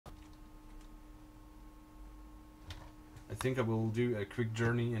think I will do a quick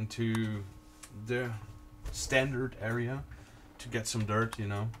journey into the standard area to get some dirt, you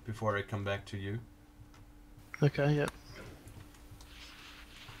know, before I come back to you. Okay, yep.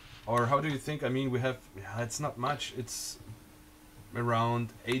 Or how do you think? I mean, we have, it's not much. It's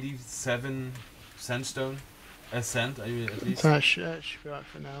around 87 sandstone. A cent, I mean, at least. That should be right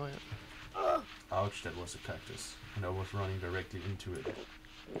for now, yeah. Ouch, that was a cactus. And I was running directly into it.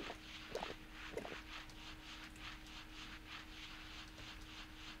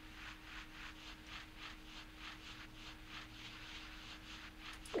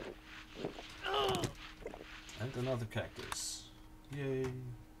 And another cactus. Yay.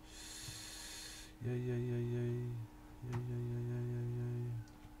 Yay, yay, yay, yay. Yay, yay, yay, yay, yay, yay.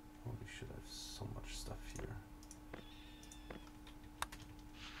 Holy shit, I have so much stuff here.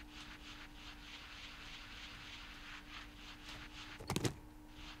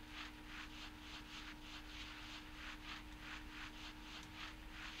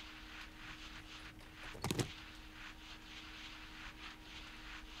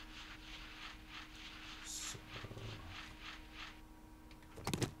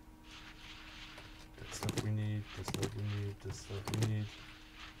 This stuff we need, this stuff we need,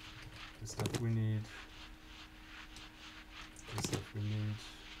 this stuff we need, this stuff we need.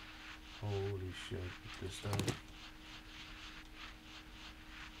 Holy shit, this stuff.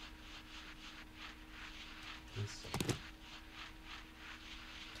 This.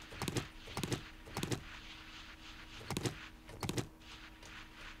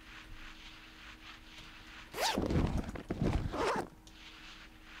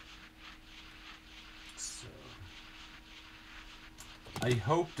 I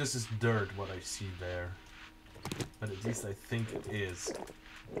hope this is dirt, what I see there. But at least I think it is.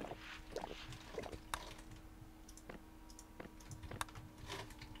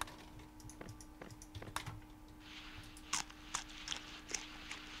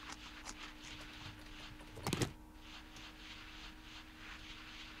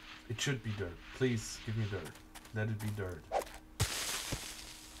 It should be dirt. Please, give me dirt. Let it be dirt.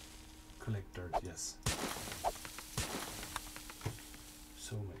 Collect dirt, yes.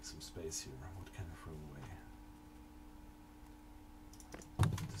 So make some space here. What can I throw away?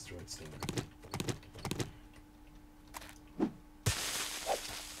 Destroyed stone.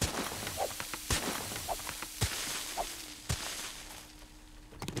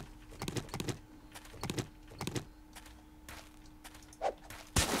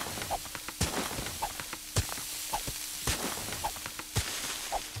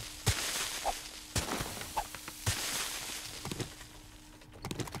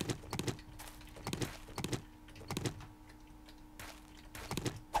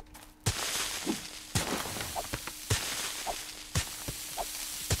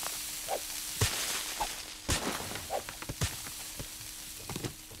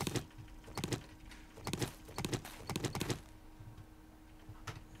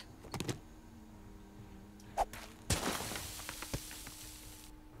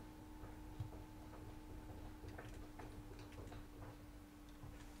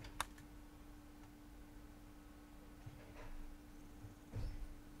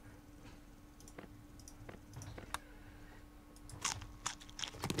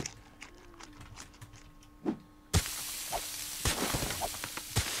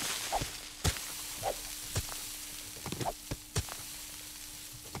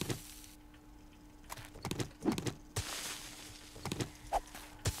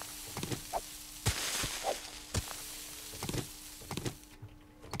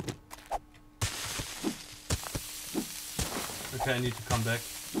 Okay, I need to come back.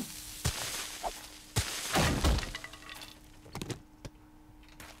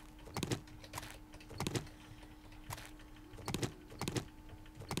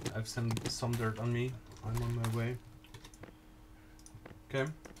 I've sent some dirt on me. I'm on my way.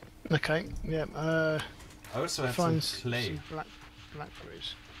 Okay. Okay, yeah. I also have find some clay. Some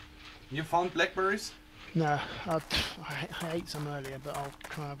blackberries. You found blackberries? No, I ate some earlier, but I'll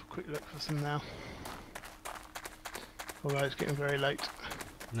try and have a quick look for some now. Although it's getting very late.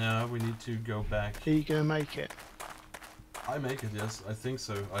 No, we need to go back. Are you gonna make it? I make it, yes. I think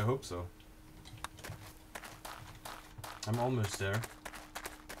so. I hope so. I'm almost there.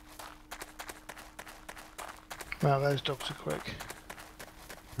 Wow, those dogs are quick.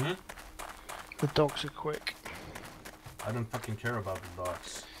 Hmm? The dogs are quick. I don't fucking care about the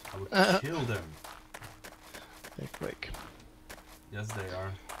dogs. I would kill them. They're quick. Yes, they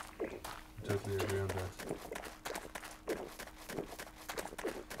are. I totally agree on that.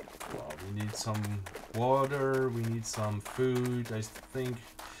 Well, we need some water, we need some food, I think.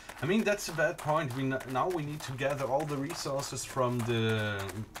 I mean, that's a bad point. Now we need to gather all the resources from the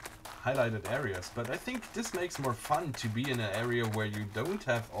highlighted areas, but I think this makes more fun to be in an area where you don't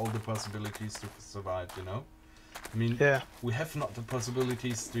have all the possibilities to survive, you know? I mean, Yeah. we have not the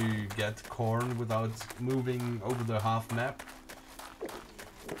possibilities to get corn without moving over the half map.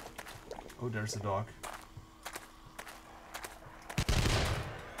 Oh, there's a dog.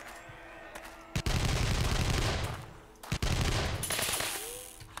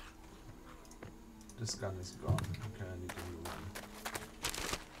 This gun is gone. Okay, I need to move on.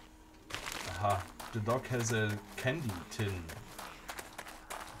 Aha, the dog has a candy tin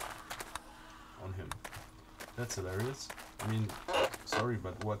on him. That's hilarious. I mean, sorry,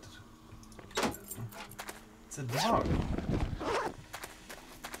 but what? It's a dog.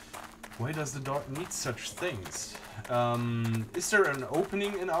 Why does the dog need such things? Is there an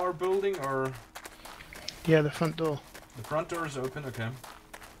opening in our building, or? Yeah, the front door. The front door is open, okay.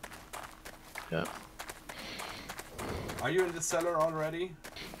 Yeah. Are you in the cellar already?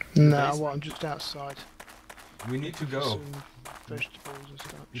 No, basement? well, I'm just outside. We need to go. Some vegetables and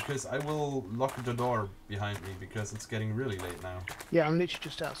stuff. Because I will lock the door behind me because it's getting really late now. Yeah, I'm literally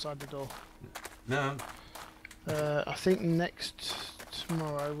just outside the door. No. I think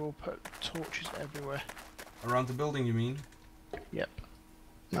tomorrow we'll put torches everywhere. Around the building, you mean? Yep.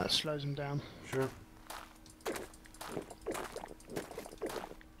 That slows them down. Sure.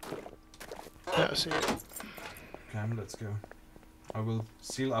 Yeah, I see it. Okay, let's go. I will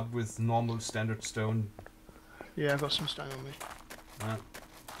seal up with normal standard stone. Yeah, I've got some stone on me.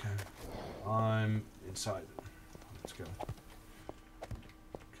 Okay. I'm inside. Let's go.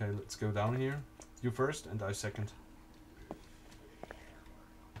 Okay, let's go down here. You first and I second.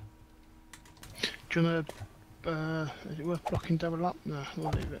 Do you want to... is it worth blocking double up? No,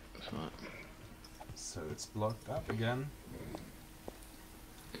 we'll leave it. That's right. So it's blocked up again.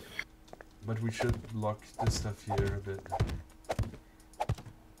 But we should block this stuff here a bit.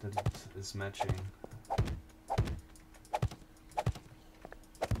 That it is matching.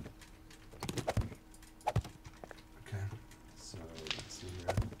 Okay, so let's see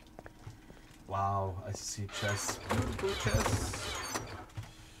here. Wow, I see chests. Beautiful chests.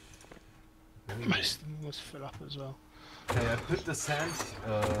 Very Most of them must fill up as well. Okay, I put the sand. It's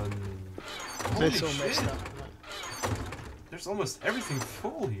all holy messed shit. up. Isn't it? There's almost everything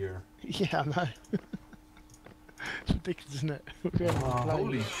full here. Yeah, I know. It's ridiculous, isn't it? We haven't played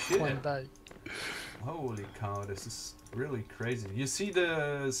Holy shit. one day. Holy cow, this is really crazy. You see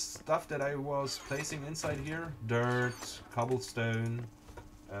the stuff that I was placing inside here? Dirt, cobblestone,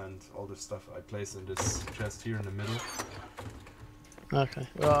 and all the stuff I placed in this chest here in the middle. Okay,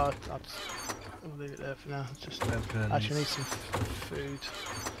 well, I'll leave it there for now. Just Weapons. actually need some food.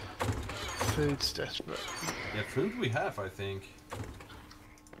 Food's desperate. Yeah, food we have, I think.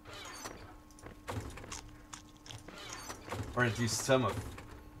 Or at least some of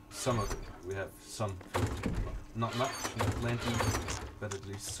it. We have some food. Not much, not plenty, but at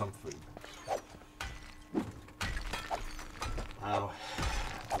least some food. Now,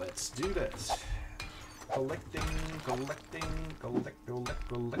 let's do this. Collecting.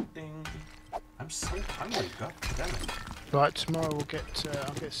 I'm so hungry, god damn it. Right, tomorrow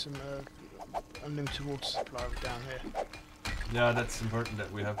I'll get some unlimited water supply down here. Yeah, that's important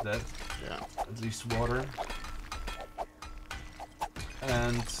that we have that. Yeah. At least water.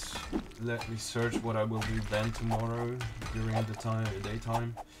 And let me search what I will do then tomorrow during the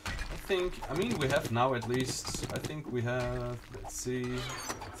daytime. I mean we have now at least, I think we have, let's see,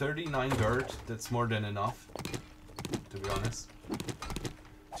 39 dirt. That's more than enough, to be honest,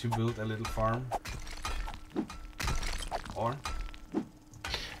 to build a little farm. Or?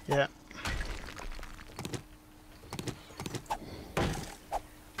 Yeah.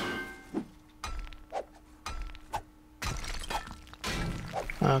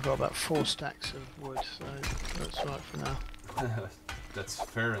 I've got about 4 stacks of wood, so that's right for now. That's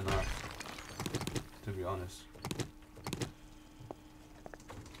fair enough, to be honest.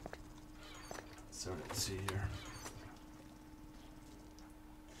 So let's see here.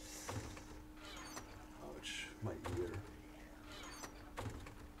 Ouch, my ear.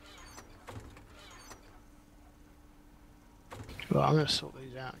 Well, I'm going to sort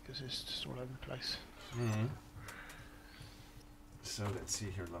these out because it's just all over the place. Mm-hmm. So let's see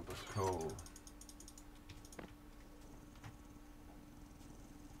here, lump of coal.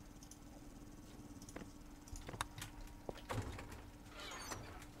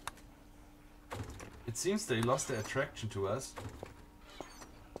 It seems they lost their attraction to us.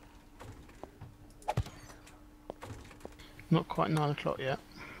 Not quite 9 o'clock yet.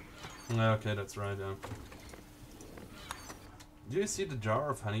 Okay, that's right, yeah. Do you see the jar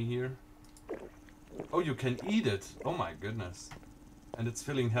of honey here? Oh, you can eat it. Oh my goodness. And it's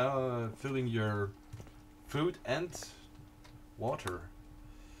filling your food and water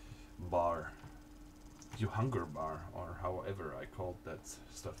bar. Your hunger bar, or however I called that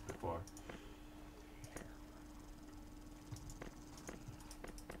stuff before.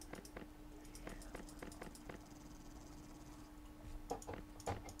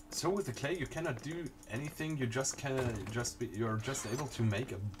 So with the clay you cannot do anything, you just you're just able to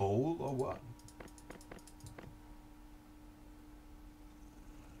make a bowl or what?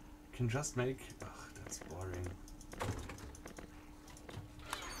 You can just make, ugh, that's boring.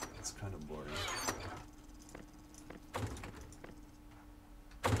 It's kind of boring.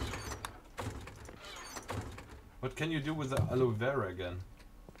 What can you do with the aloe vera again?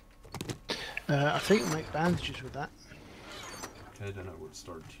 I think make bandages with that. Okay, then I will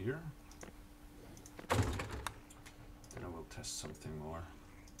start here. Then I will test something more.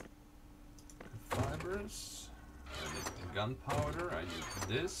 Fibers. I need gunpowder. I need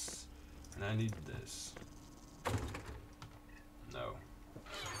this. And I need this. No.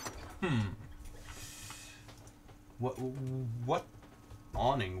 What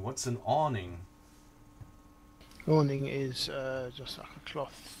awning? What's an awning? Awning is just like a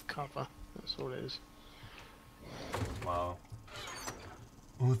cloth cover. That's all it is. Wow.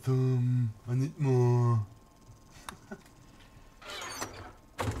 Awesome. I need more.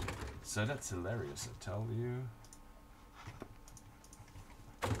 So that's hilarious, I tell you.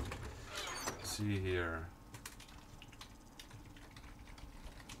 Let's see here.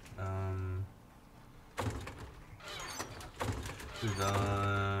 Did I...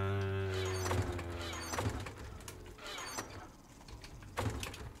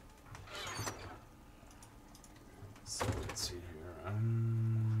 So let's see here.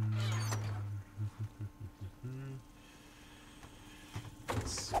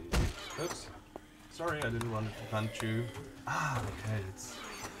 Let's see. Oops. Sorry, I didn't want to punch you. Ah, okay. It's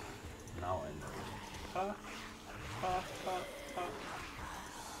now I know.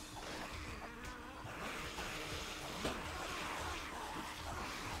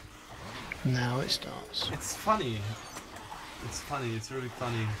 Now it starts. It's funny. It's funny. It's really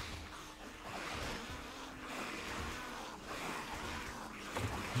funny.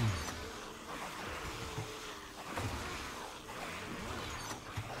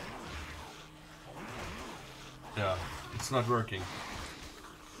 Yeah, it's not working.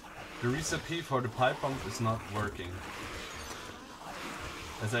 The recipe for the pipe bomb is not working.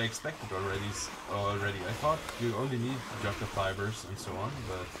 As I expected already. I thought you only need jugular fibers and so on,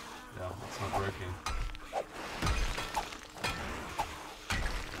 but yeah, it's not working.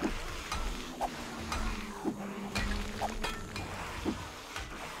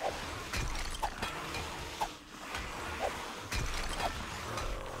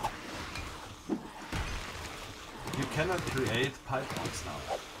 You cannot create pipe bombs now.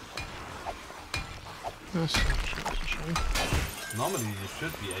 That's a shame. Normally you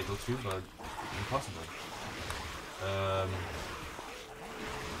should be able to, but impossible.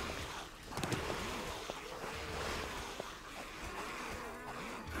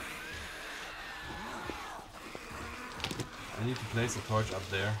 I need to place a torch up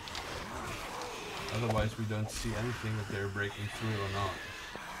there. Otherwise we don't see anything if they're breaking through or not.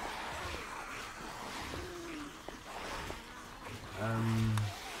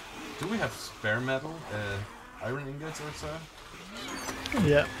 Do we have spare metal? Iron ingots or so?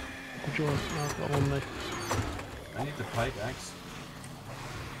 Yeah. What do you want? I've got one there. I need the pike axe.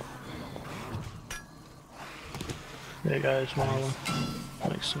 There goes my one.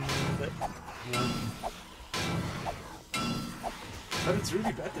 Make some more of it. Yeah. But it's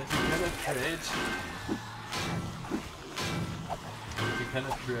really bad that you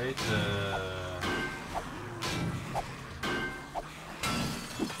cannot create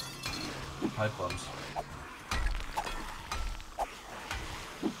pipe bombs.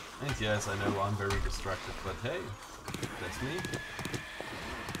 And yes, I know I'm very distracted, but hey, that's me.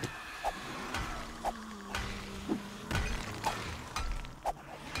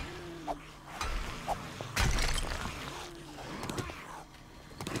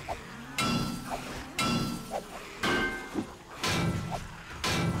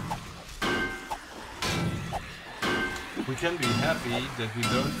 We can be happy that we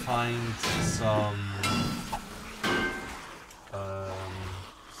don't find some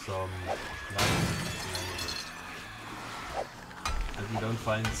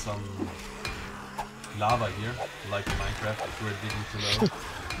lava here, like in Minecraft, if we're digging too low.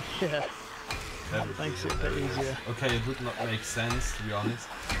 Yeah. That would Makes be it a bit hilarious. easier. Okay, it would not make sense to be honest.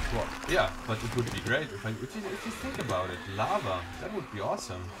 Well, yeah, but it would be great if you think about it. Lava, that would be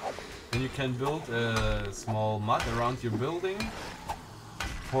awesome. Then you can build a small mud around your building,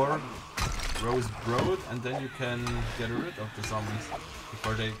 pour rose broad, and then you can get rid of the zombies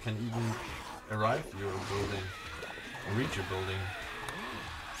before they can even arrive your building or reach your building.